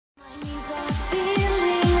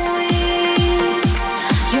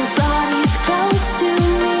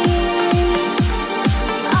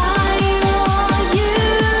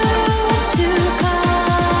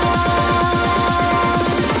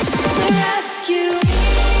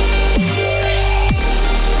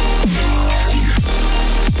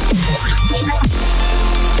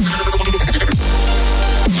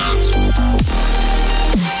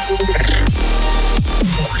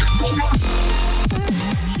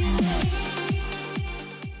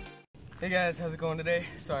Hey guys, how's it going today?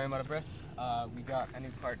 Sorry I'm out of breath. We got a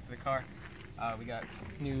new part for the car. We got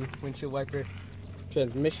new windshield wiper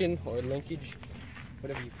transmission or linkage,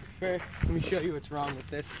 whatever you prefer. Let me show you what's wrong with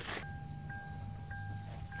this.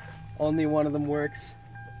 Only one of them works.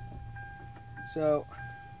 So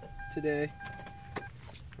today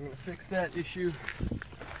I'm gonna fix that issue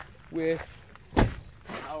with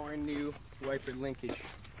our new wiper linkage.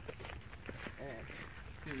 And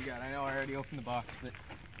see what we got. I know I already opened the box, but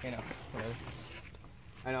you know, whatever.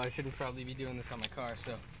 I know I shouldn't probably be doing this on my car,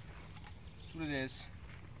 so that's what it is.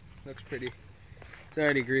 Looks pretty. It's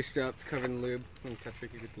already greased up, it's covered in lube. I'm gonna touch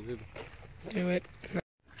Ricky with the lube. Do it.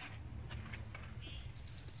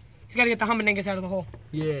 He's gotta get the hummingus out of the hole.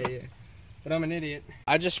 Yeah. But I'm an idiot.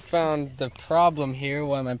 I just found the problem here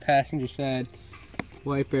why my passenger side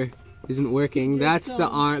wiper isn't working. That's the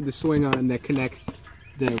arm, the swing arm that connects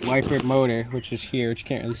the wiper motor, which is here, which you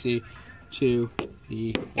can't really see, to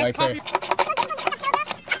the wiper.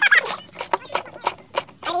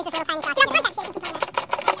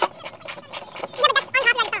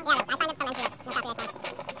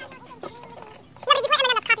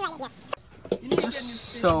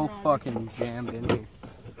 So fucking jammed in here.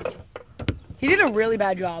 He did a really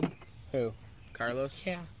bad job. Who? Carlos?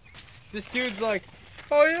 Yeah. This dude's like,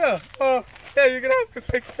 oh yeah, you're gonna have to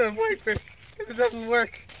fix the wiper because it doesn't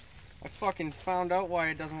work. I fucking found out why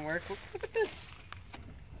it doesn't work. Look at this.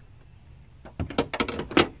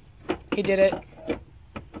 He did it.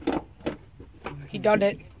 He done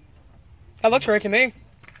it. That looks right to me.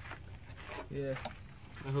 Yeah.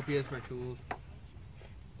 I hope he has my tools.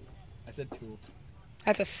 I said tools.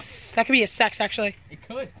 That could be a sex, actually. It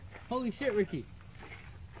could. Holy shit, Ricky.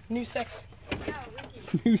 New sex. No,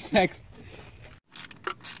 Ricky. New sex.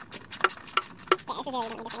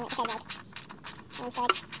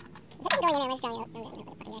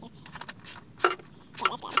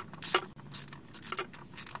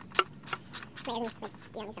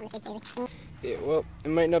 Yeah, well, it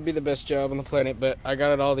might not be the best job on the planet, but I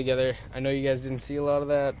got it all together. I know you guys didn't see a lot of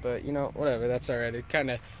that, but you know, whatever, that's alright. It kind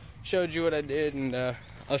of showed you what I did, and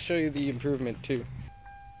I'll show you the improvement too.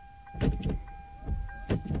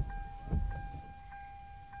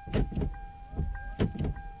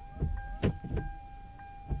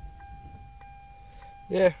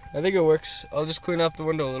 Yeah, I think it works. I'll just clean up the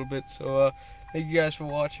window a little bit. So thank you guys for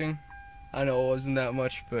watching. I know it wasn't that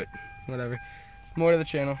much, but whatever. More to the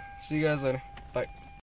channel. See you guys later. Bye.